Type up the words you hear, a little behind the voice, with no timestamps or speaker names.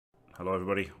Hello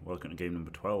everybody, welcome to game number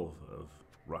 12 of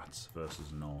Rats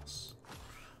versus Norse.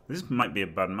 This might be a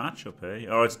bad matchup, eh?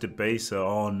 Oh, it's Debaser.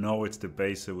 Oh no, it's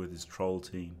Debaser with his troll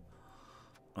team.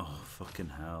 Oh, fucking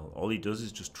hell. All he does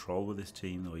is just troll with his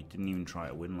team, though. He didn't even try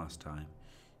to win last time.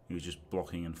 He was just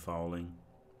blocking and fouling.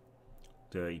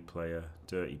 Dirty player,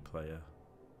 dirty player.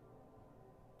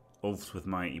 Ulfs with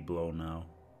mighty blow now.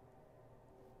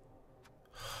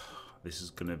 This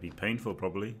is going to be painful,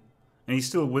 probably. And he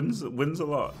still wins a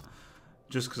lot.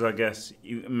 Just because I guess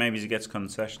maybe he gets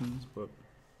concessions, but...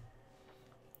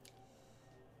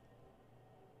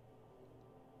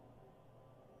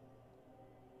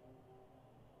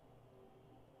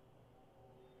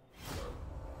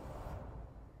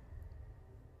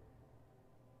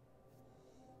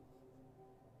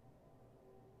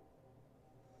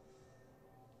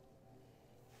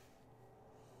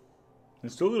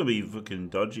 It's still going to be fucking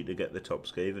dodgy to get the top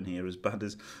Skaven here, as bad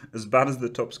as the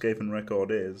top Skaven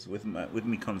record is, with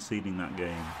me conceding that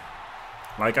game.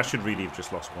 Like, I should really have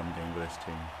just lost one game with this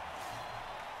team.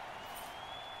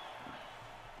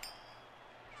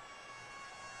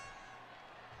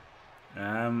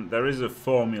 There is a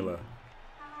formula,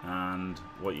 and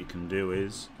what you can do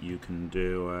is, you can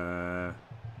do,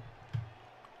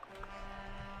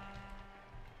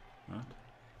 what?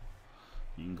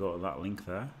 You can go to that link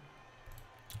there.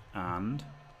 And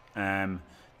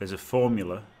there's a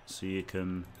formula, so you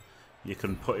can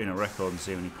put in a record and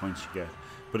see how many points you get.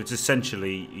 But it's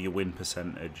essentially your win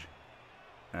percentage.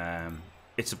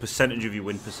 It's a percentage of your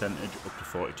win percentage up to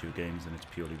 42 games, and it's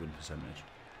purely win percentage.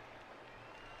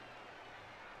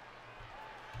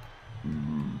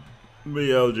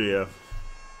 BLGF.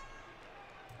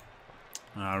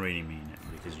 I really mean it,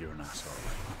 because you're an asshole.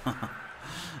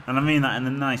 And I mean that in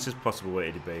the nicest possible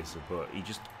way to Debaser, but he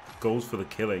just goes for the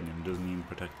killing and doesn't even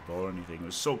protect the ball or anything. It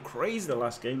was so crazy the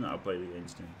last game that I played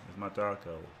against him with my Dark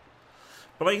Elf.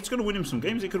 But like, it's going to win him some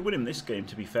games. It could win him this game,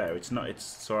 to be fair. It's not. It's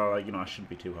so I shouldn't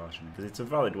be too harsh on him, because it's a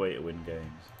valid way to win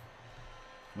games.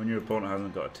 When your opponent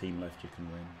hasn't got a team left, you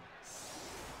can win.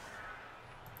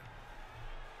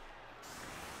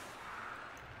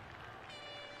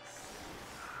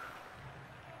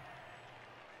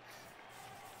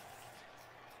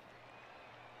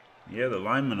 Yeah, the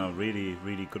linemen are really,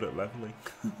 really good at leveling.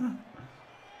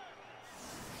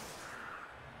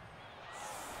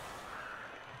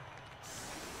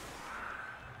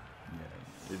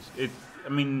 Yeah, I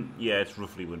mean, yeah, it's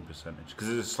roughly win percentage, because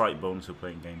there's a slight bonus for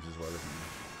playing games as well, isn't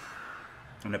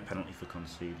there? And a penalty for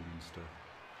conceding and stuff.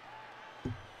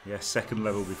 Yeah, second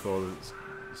level before the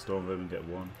Storm Vermin get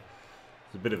one.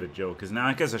 It's a bit of a joke, because now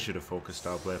I guess I should have focused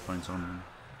star player points on them.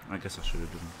 I guess I should have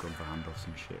gone for handoffs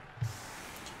and shit.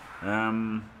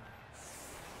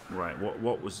 Right, what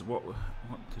did I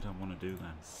want to do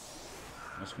then?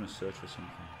 I was going to search for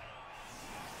something.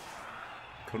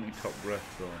 Country top breath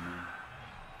though, man.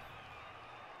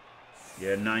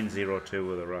 Yeah, 902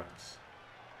 were the Rats.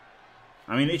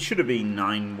 I mean, it should have been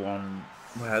 9-1.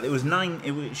 Well, it was 9.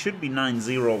 It should be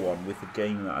 9-0-1 with the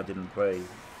game that I didn't play,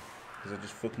 because I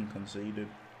just fucking conceded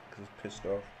because I was pissed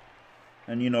off.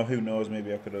 And you know, who knows?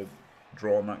 Maybe I could have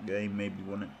drawn that game, maybe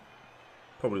won it.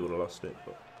 Probably would have lost it,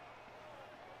 but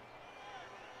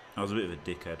I was a bit of a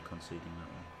dickhead conceding that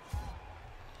one.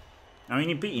 I mean,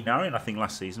 he beat Inarian, I think,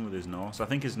 last season with his Norse. I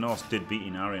think his Norse did beat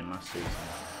Inarian last season,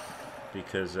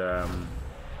 because that's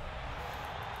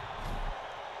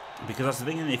the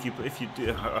thing. If you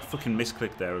do, I fucking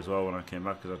misclicked there as well when I came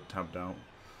back because I tabbed out.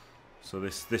 So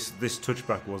this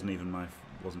touchback wasn't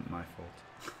my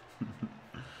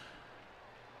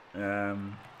fault.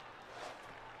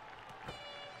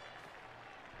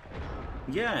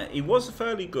 Yeah, he was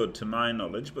fairly good to my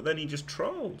knowledge, but then he just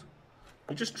trolled.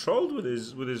 He just trolled with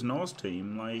his Norse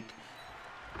team. Like,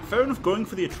 fair enough going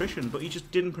for the attrition, but he just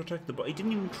didn't protect the ball. He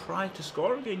didn't even try to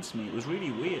score against me. It was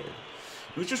really weird.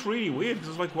 It was just really weird. It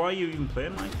was like, why are you even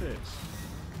playing like this?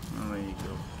 Oh, there you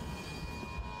go.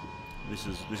 This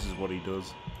is what he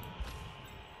does.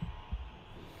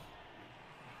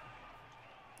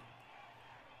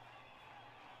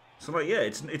 So like, yeah,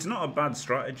 it's not a bad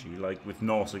strategy, like with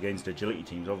Norse against agility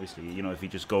teams, obviously, you know, if he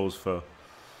just goes for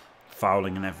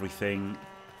fouling and everything.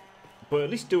 But at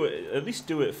least do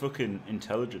it fucking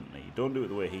intelligently. Don't do it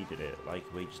the way he did it, like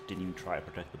where he just didn't even try to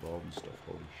protect the ball and stuff.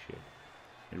 Holy shit.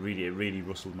 It really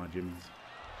rustled my jimmies.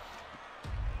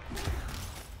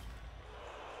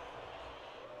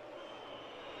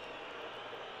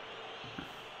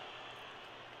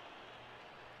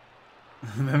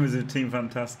 Members of Team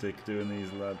Fantastic doing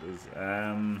these ladders.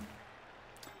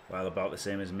 Well, about the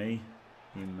same as me.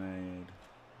 He made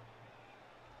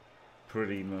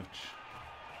pretty much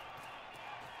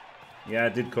Yeah, I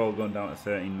did call going down to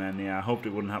 13 men. Yeah, I hoped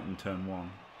it wouldn't happen turn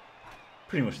 1.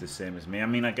 Pretty much the same as me. I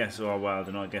mean, I guess, oh well, I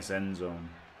don't know, I guess end zone.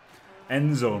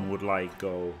 End zone would like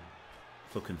go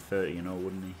fucking 30-0,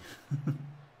 wouldn't he?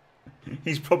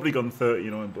 He's probably gone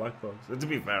 30-0 in Black Box. To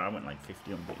be fair, I went like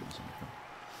 50 on Big or something.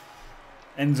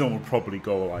 End zone would probably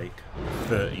go like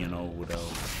 30-0 would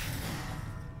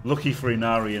Lucky for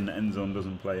Inari, end zone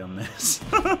doesn't play on this.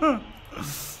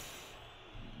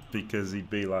 Because he'd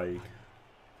be like,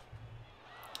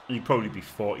 he'd probably be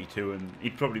 42 and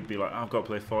he'd probably be like, I've got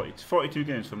to play 42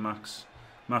 games for max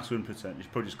win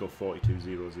percentage. Probably just go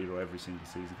 42-0-0 every single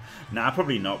season. Nah,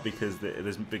 probably not, because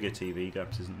there's bigger TV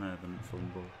gaps, isn't there, than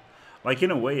Fumble. Like,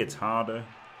 in a way it's harder.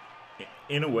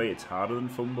 In a way it's harder than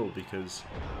Fumble, because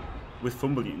with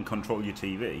Fumble you can control your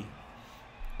TV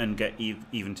and get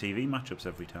even TV matchups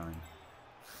every time.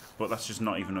 But that's just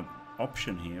not even an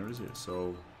option here, is it?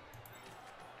 So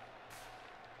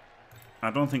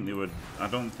I don't think they would. I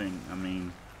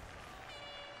mean,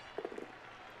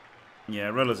 yeah,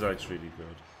 Relazite's really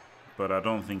good, but I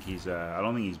don't think he's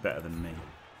better than me.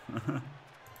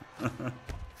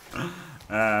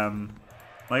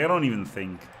 Like, I don't even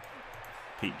think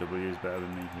Pete W is better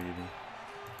than me, really.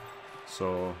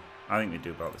 So I think they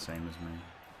do about the same as me.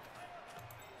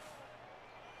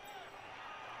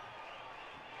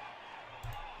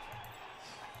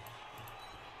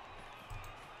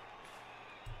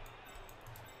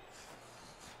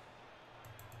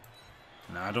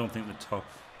 No, I don't think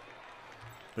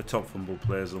the top Fumble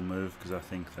players will move, because I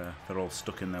think they're all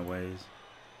stuck in their ways.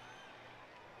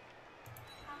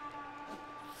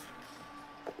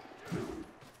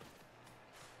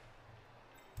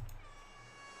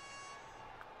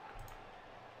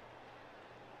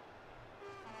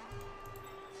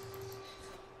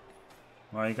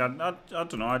 Like, I don't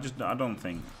know. I don't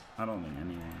think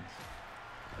anyone's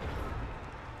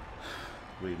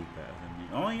really better than me.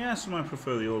 Oh yeah, some I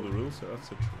prefer the older rules set.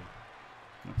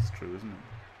 That's true, isn't it?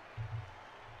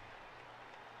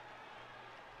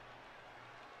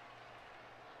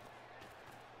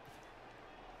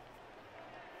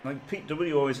 Like, Pete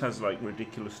W always has like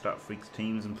ridiculous stat freaks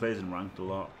teams and plays in ranked a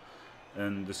lot,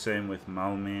 and the same with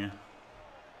Malmir.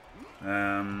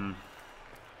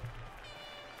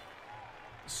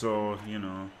 So, you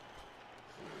know,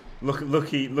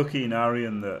 lucky in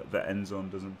Arian that end zone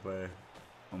doesn't play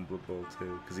on Bloodbowl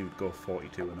 2, because he would go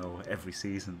 42-0 every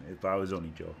season. But I was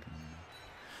only joking.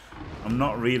 I'm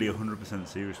not really 100%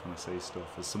 serious when I say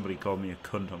stuff, as somebody called me a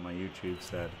cunt on my YouTube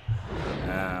said.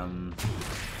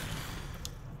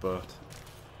 But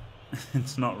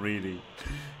it's not really,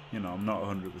 you know, I'm not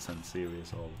 100%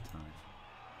 serious all the time.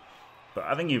 But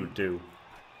I think he would do.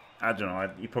 I don't know,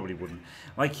 he probably wouldn't.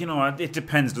 Like, you know, it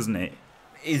depends, doesn't it?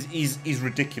 He's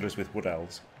ridiculous with Wood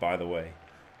Elves, by the way.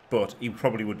 But he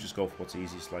probably would just go for what's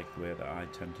easiest, like the way that I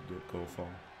tend to go for.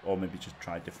 Or maybe just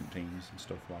try different teams and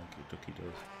stuff like Ducky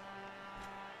does.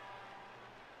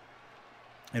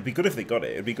 It'd be good if they got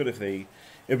it. It'd be good if they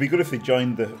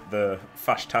joined the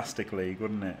Fashtastic League,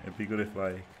 wouldn't it? It'd be good if,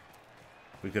 like,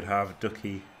 we could have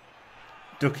Ducky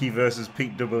versus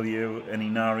Pete W and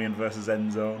Inarian versus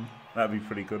Endzone. That'd be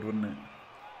pretty good, wouldn't it?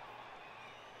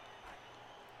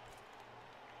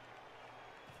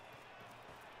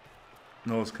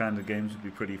 Those kind of games would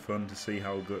be pretty fun to see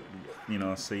how good, you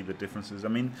know, see the differences. I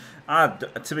mean,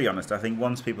 to be honest, I think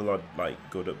once people are like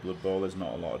good at Blood Bowl, there's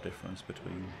not a lot of difference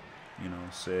between, you know,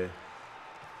 say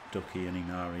Ducky and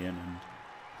Inarian and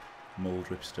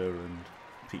Moldripster and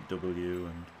Pete W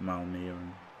and Malmir,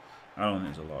 and I don't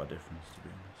think there's a lot of difference, to be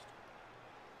honest.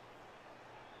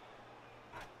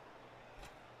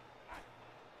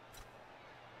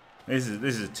 This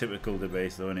is a typical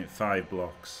debate, though, isn't it? 5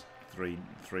 blocks, three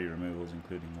removals,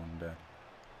 including 1 death.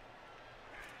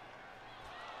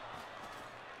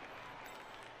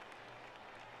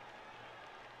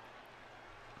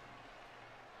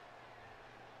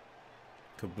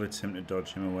 Could blitz him to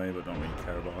dodge him away, but don't really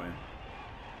care about him.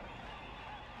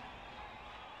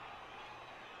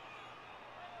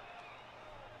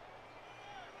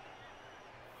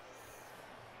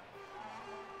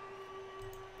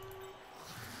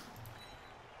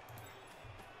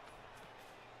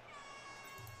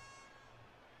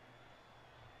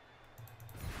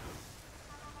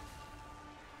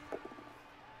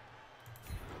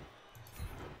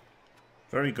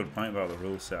 Very good point about the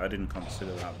rule set. I didn't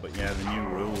consider that, but yeah, the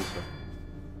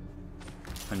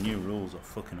new rules are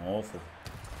fucking awful.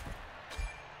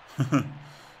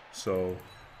 So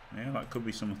yeah, that could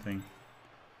be something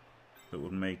that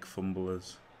would make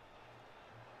fumblers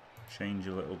change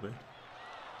a little bit.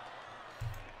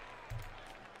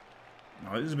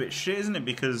 Oh, it is a bit shit, isn't it?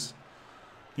 Because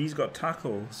He's got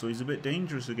tackle, so he's a bit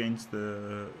dangerous against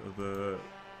the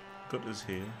gutters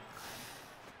here.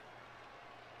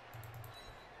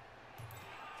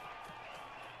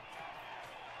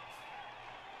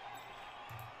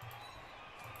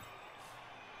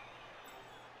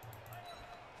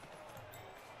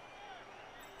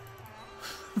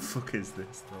 Fuck is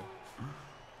this though?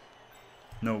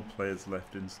 No players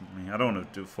left instantly. I don't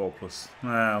want to do 4+.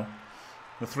 Well,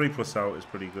 the 3+ out is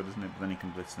pretty good, isn't it? But then you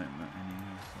can blitz it anyway.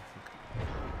 So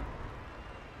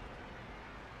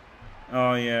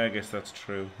oh yeah, I guess that's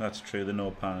true. That's true. The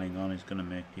no paneling on is gonna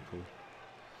make people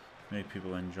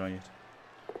enjoy it.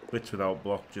 Blitz without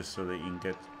block just so that you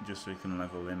can just so you can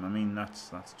level him. I mean that's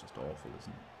just awful,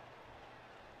 isn't it?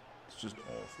 It's just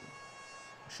awful.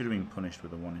 Should have been punished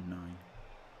with a 1 in 9.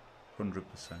 100%.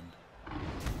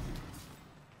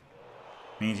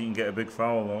 Means you can get a big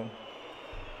foul though.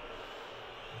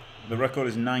 The record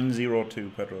is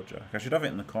 9-0-2 Pedro Jack. I should have it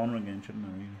in the corner again, shouldn't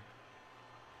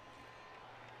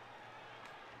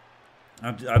I?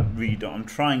 Really. I really don't. I'm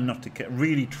trying not to care.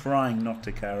 Really trying not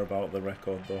to care about the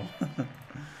record though.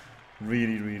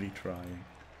 really trying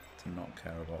to not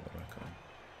care about the record.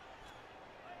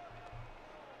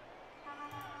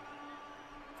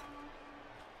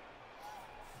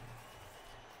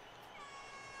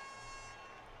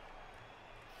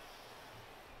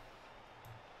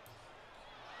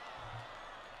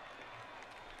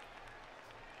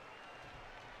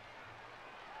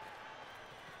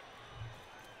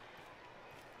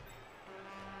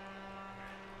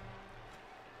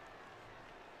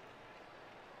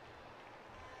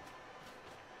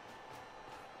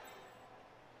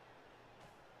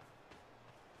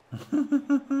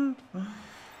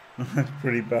 That's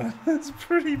pretty bad. That's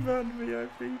pretty bad,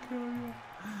 VIP.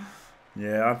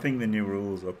 Yeah, I think the new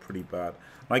rules are pretty bad.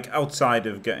 Like outside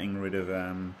of getting rid of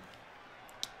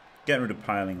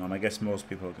piling on, I guess most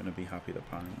people are going to be happy that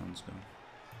piling on's gone.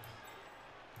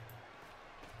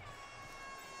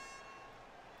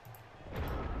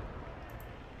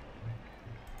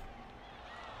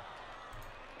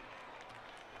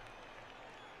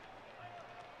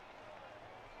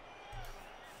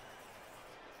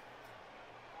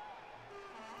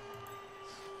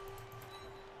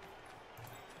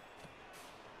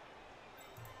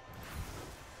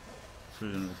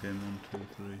 Okay, 1, 2,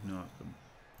 3. No, I couldn't.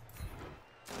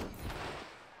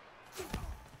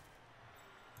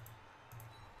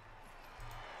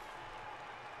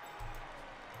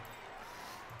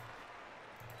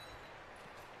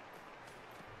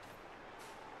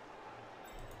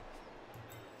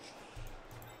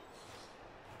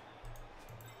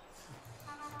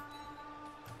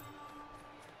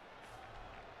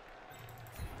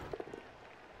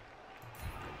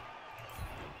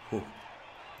 Oh.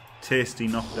 Tasty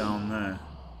knockdown there.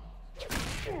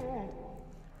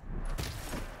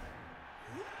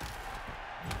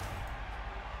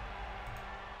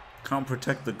 Can't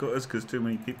protect the gutters because too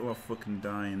many people are fucking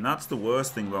dying. That's the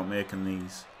worst thing about making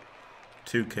these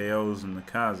 2 KOs and the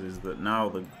Kaz is that now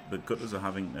the gutters are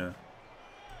having to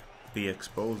be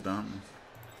exposed, aren't they?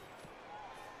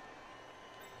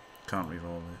 Can't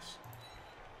reroll this.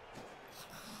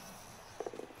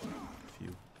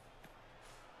 Phew.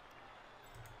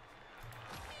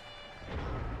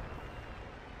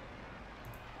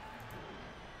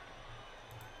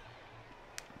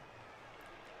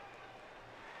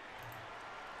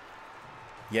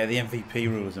 Yeah, the MVP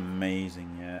rule is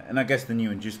amazing, yeah. And I guess the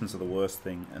new inducements are the worst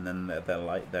thing, and then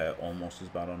they're almost as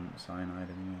bad on cyanide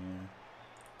anyway, yeah.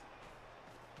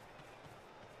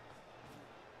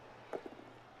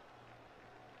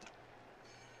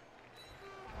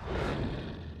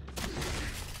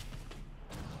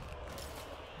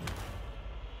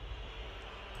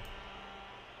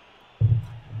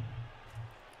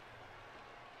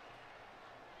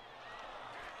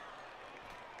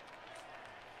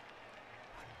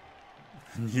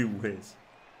 New whiz.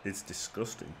 It's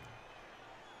disgusting.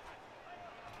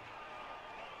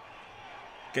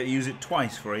 Use it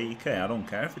twice for 80k. I don't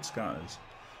care if it scatters.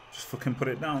 Just fucking put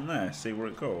it down there. See where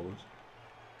it goes.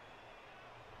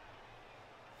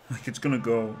 Like it's gonna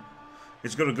go.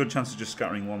 It's got a good chance of just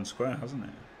scattering 1 square, hasn't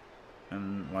it?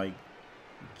 And like,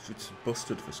 it's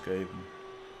busted for Skaven.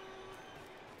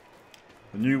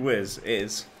 The new whiz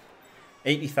is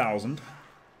 80,000.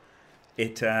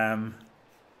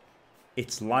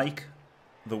 It's like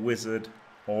the wizard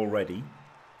already,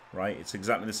 right? It's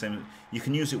exactly the same. You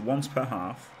can use it once per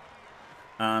half,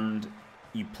 and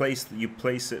you place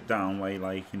it down where you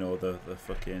like, you know, the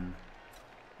fucking.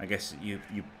 I guess you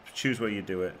choose where you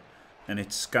do it, and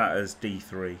it scatters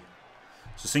D3.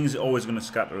 So seeing as it's always going to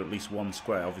scatter at least 1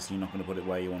 square, obviously you're not going to put it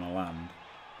where you want to land.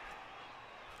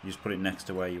 You just put it next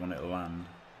to where you want it to land.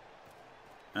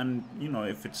 And, you know,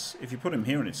 if you put him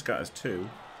here and it scatters 2,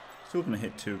 still going to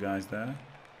hit 2 guys there.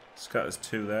 Scatters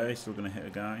 2 there, he's still going to hit a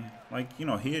guy. Like, you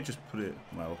know, here just put it...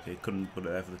 Well, okay, couldn't put it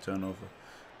there for the turnover.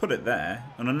 Put it there,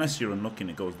 and unless you're unlucky and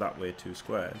it goes that way 2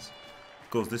 squares.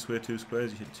 Goes this way 2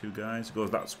 squares, you hit 2 guys. Goes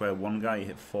that square 1 guy, you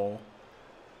hit 4.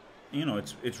 You know,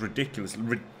 it's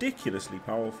ridiculously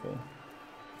powerful.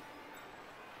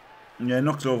 Yeah,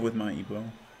 knocks over with Mighty Blow.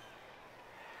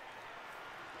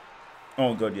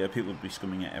 Oh god, yeah, people would be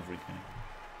scumming at everything.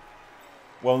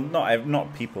 Well,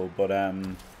 not people, but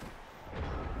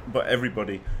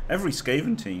everybody, every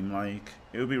Skaven team, like,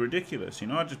 it would be ridiculous. You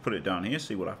know, I'd just put it down here,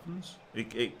 see what happens.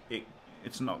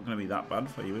 It's not going to be that bad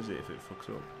for you, is it, if it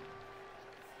fucks up?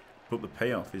 But the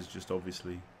payoff is just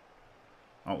obviously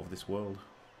out of this world,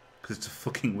 because it's a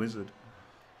fucking wizard.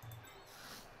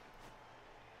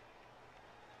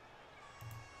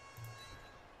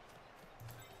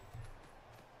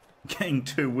 Getting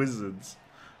 2 wizards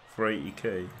for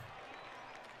 80k.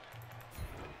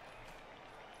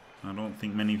 I don't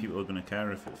think many people are going to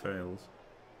care if it fails.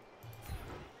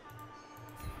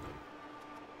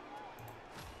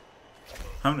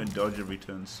 Having to dodge every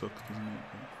turn sucks, doesn't it?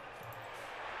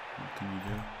 But what can you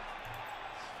do?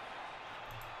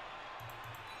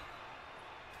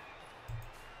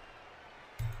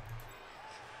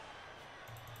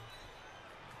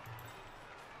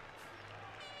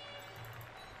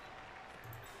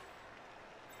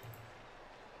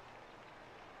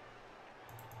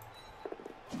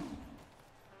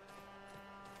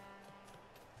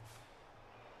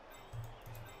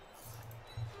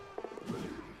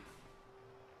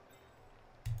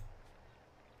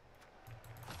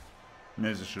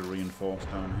 Maybe I should reinforce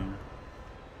down here.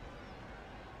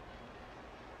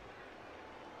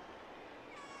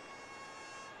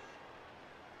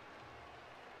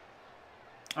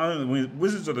 I don't know,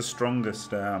 wizards are the strongest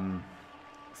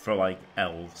for like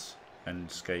elves and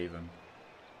Skaven.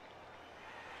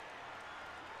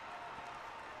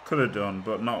 Could have done,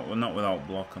 but not without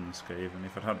block on the Skaven.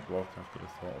 If I'd had block, I could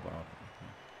have thought about it.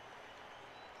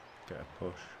 Get a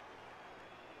push.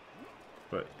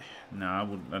 But no, I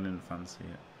didn't fancy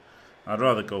it. I'd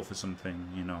rather go for something,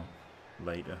 you know,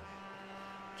 later.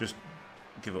 Just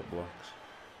give up blocks.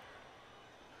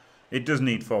 It does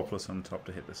need 4+ on top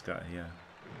to hit the scatter, yeah.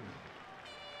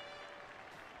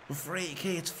 But for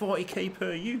 80k, it's 40k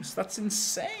per use. That's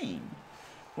insane.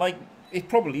 Like, it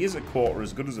probably is a quarter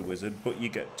as good as a wizard, but you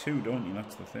get 2, don't you?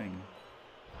 That's the thing.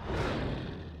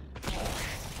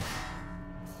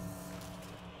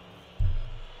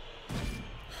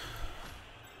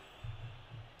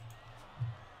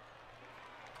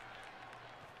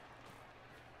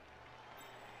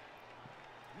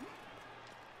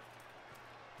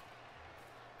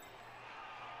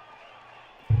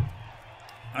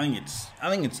 I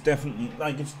think it's definitely,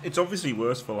 like, it's obviously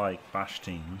worse for like bash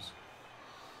teams,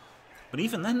 but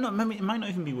even then, it might not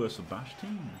even be worse for bash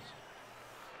teams.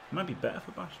 It might be better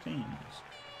for bash teams.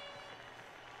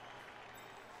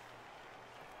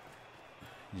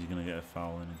 Is he gonna get a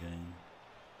foul in a game?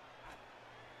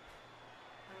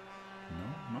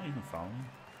 No, not even fouling.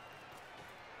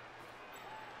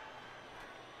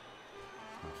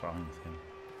 Not fouling with him.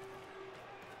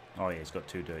 Oh yeah, he's got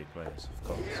 2 dirty players, of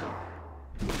course.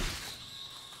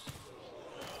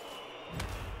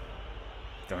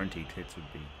 Guaranteed hits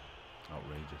would be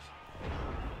outrageous.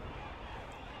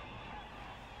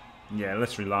 Yeah,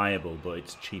 less reliable, but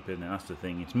it's cheaper, and that's the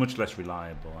thing. It's much less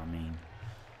reliable, I mean.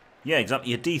 Yeah,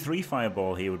 exactly. A D3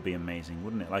 fireball here would be amazing,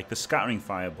 wouldn't it? Like the scattering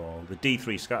fireball, the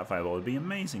D3 scatter fireball would be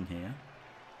amazing here.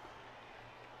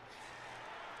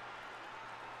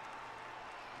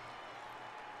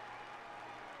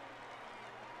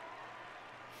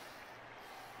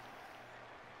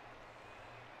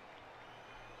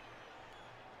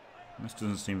 This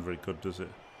doesn't seem very good, does it?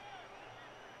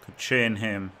 Could chain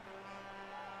him.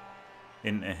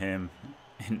 Into him.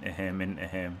 Into him. Into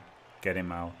him. Get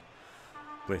him out.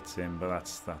 Blitz him, but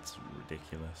that's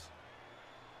ridiculous.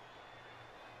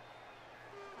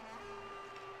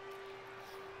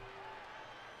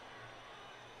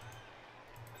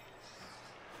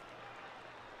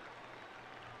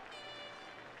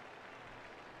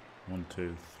 One,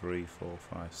 2, 3, 4,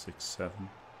 5, 6, 7.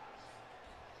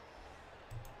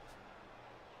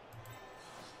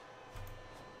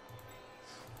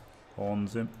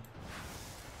 Horns him.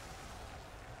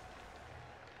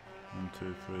 1,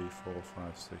 2, 3, 4,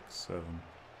 5, 6, 7,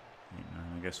 8, 9.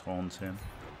 I guess horns him.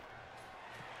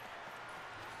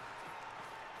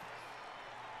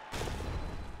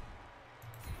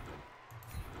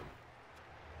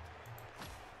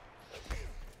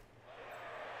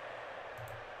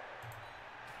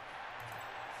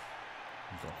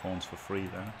 Got horns for free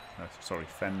there. Sorry,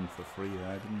 fend for free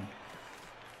there, didn't he?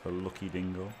 For lucky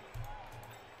dingo.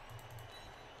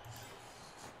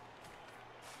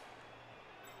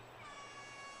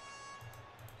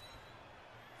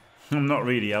 I'm not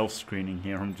really elf screening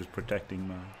here, I'm just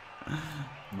protecting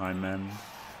my men.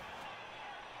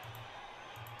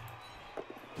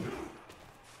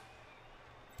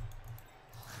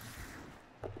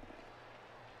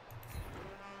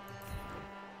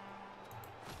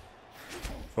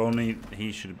 If only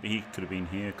he could have been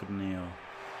here, couldn't he? Or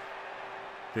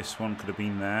this one could have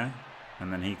been there,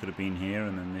 and then he could have been here,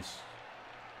 and then this.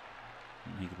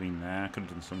 He could have been there. I could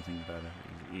have done something better.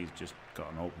 He's just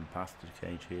got an open path to the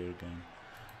cage here again.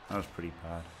 That was pretty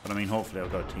bad. But I mean, hopefully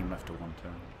I've got a team left to 1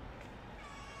 turn.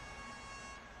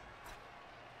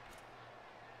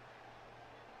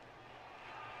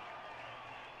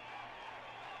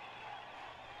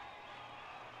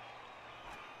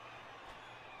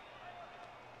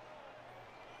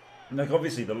 Like,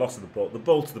 obviously, the loss of the bolt. The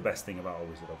bolt's the best thing about a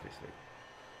wizard, obviously.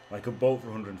 Like, a bolt for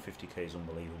 150k is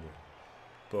unbelievable.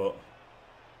 But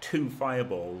 2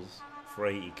 fireballs for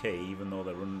 80k, even though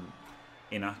they're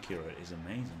inaccurate, is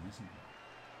amazing, isn't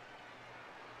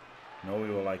it? No, we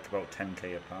were like about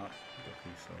 10k apart.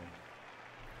 So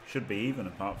should be even,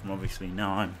 apart from obviously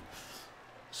now I'm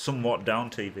somewhat down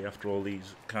TV after all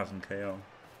these Kaz and KO.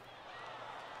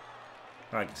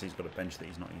 I guess he's got a bench that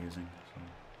he's not using. So.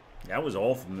 Yeah, it was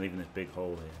awful from leaving this big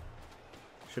hole here.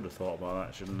 Should have thought about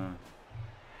that, shouldn't I?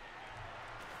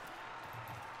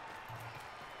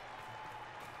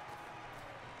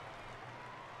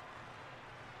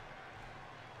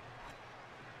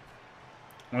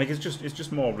 Like, it's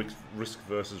just more risk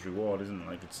versus reward, isn't it?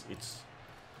 Like,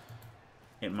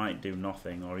 it might do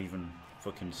nothing, or even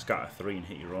fucking scatter 3 and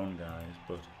hit your own guys,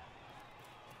 but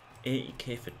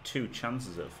 80k for 2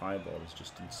 chances at a fireball is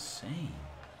just insane.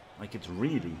 Like, it's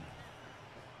really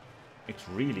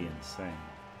insane.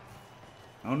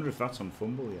 I wonder if that's on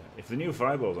Fumble yet. If the new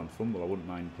fireball's on Fumble, I wouldn't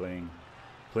mind playing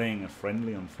a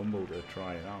friendly on Fumble to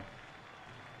try it out.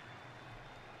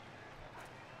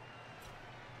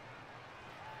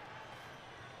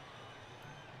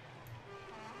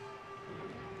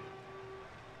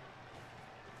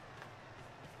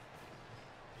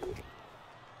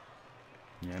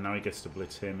 Yeah, now he gets to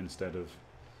blitz him instead of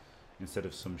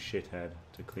some shithead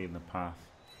to clean the path.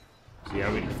 So yeah,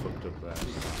 I really fucked up there.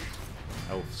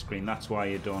 Elf screen. That's why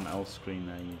you don't elf screen.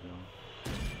 There you go.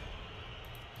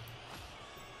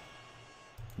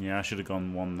 Yeah, I should have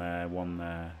gone 1 there, 1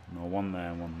 there. No, 1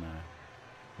 there, 1 there.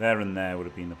 There and there would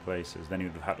have been the places. Then he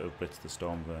would have had to have blitzed the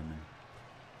Storm Vermin.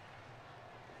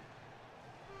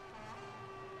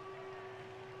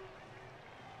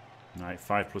 Right,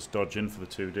 5+ dodging for the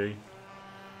 2D.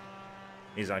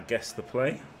 Is, I guess, the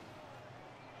play.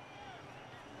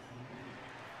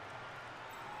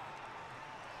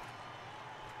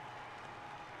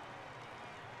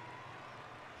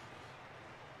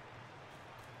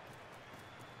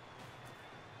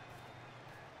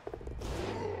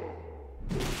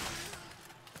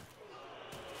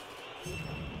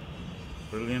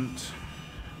 Brilliant.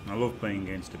 I love playing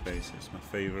against Debaser. It's my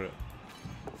favourite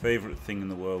thing in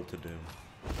the world to do.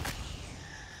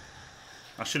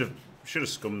 I should have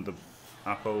scummed the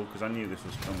apple because I knew this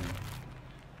was coming.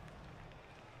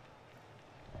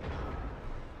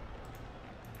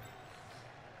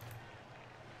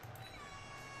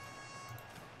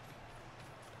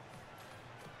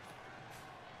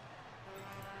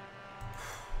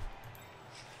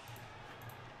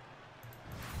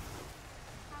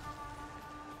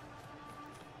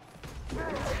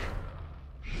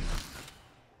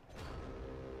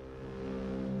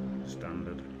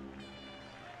 Standard.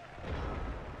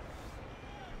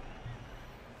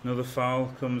 Another foul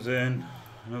comes in.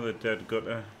 Another dead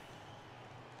gutter.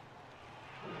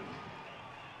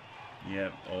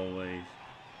 Yep, always.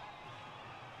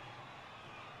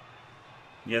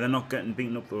 Yeah, they're not getting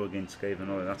beaten up though against Skaven,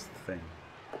 are they? That's the thing.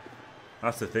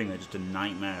 That's the thing, they're just a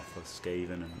nightmare for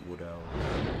Skaven and Wood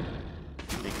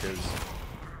Elves. Because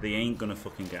they ain't gonna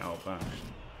fucking get outbashed.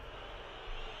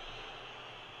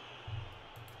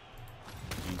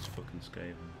 Against fucking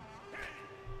Skaven.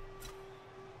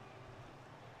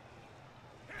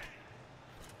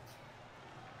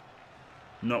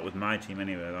 Not with my team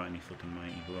anyway, without any fucking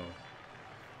mighty blow.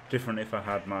 Different if I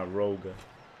had my Roger.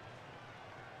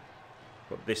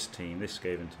 But this team, this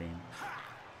Skaven team,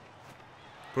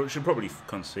 should probably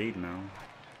concede now.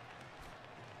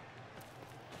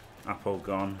 Apple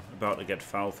gone, about to get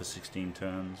fouled for 16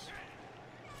 turns.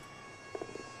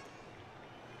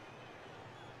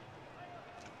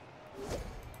 It's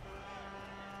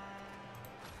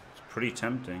pretty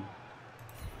tempting.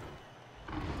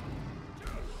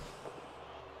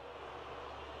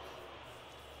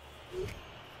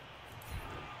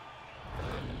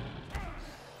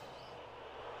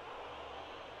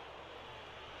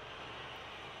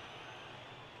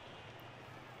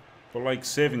 But like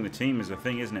saving the team is the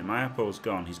thing, isn't it? My oppo's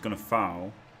gone. He's going to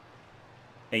foul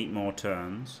 8 more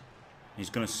turns. He's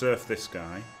going to surf this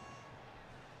guy.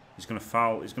 He's going to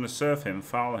foul. He's going to surf him,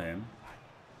 foul him.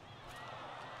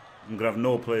 I'm going to have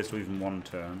no place to even 1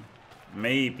 turn.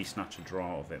 Maybe snatch a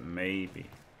draw of it. Maybe.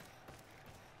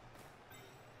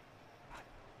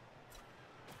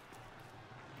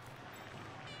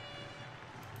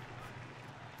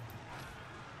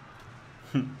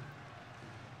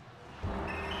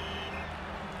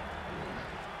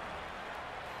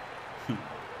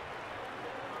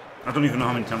 I don't even know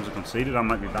how many times I conceded. I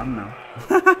might be banned now.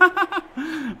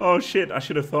 Oh shit, I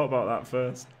should have thought about that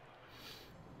first.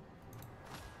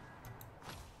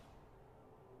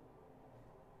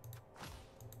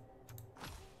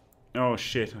 Oh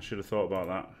shit, I should have thought about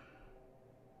that.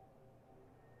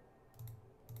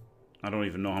 I don't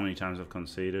even know how many times I've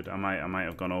conceded. I might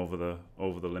have gone over the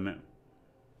limit.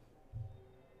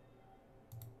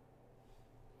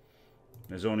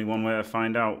 There's only one way to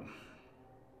find out.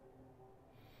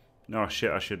 Oh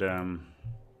shit, I should wrap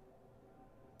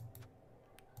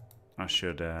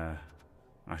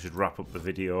up the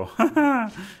video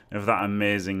of that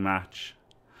amazing match.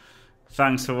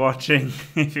 Thanks for watching.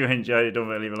 If you enjoyed it, don't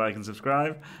forget to leave a like and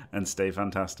subscribe, and stay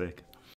fantastic.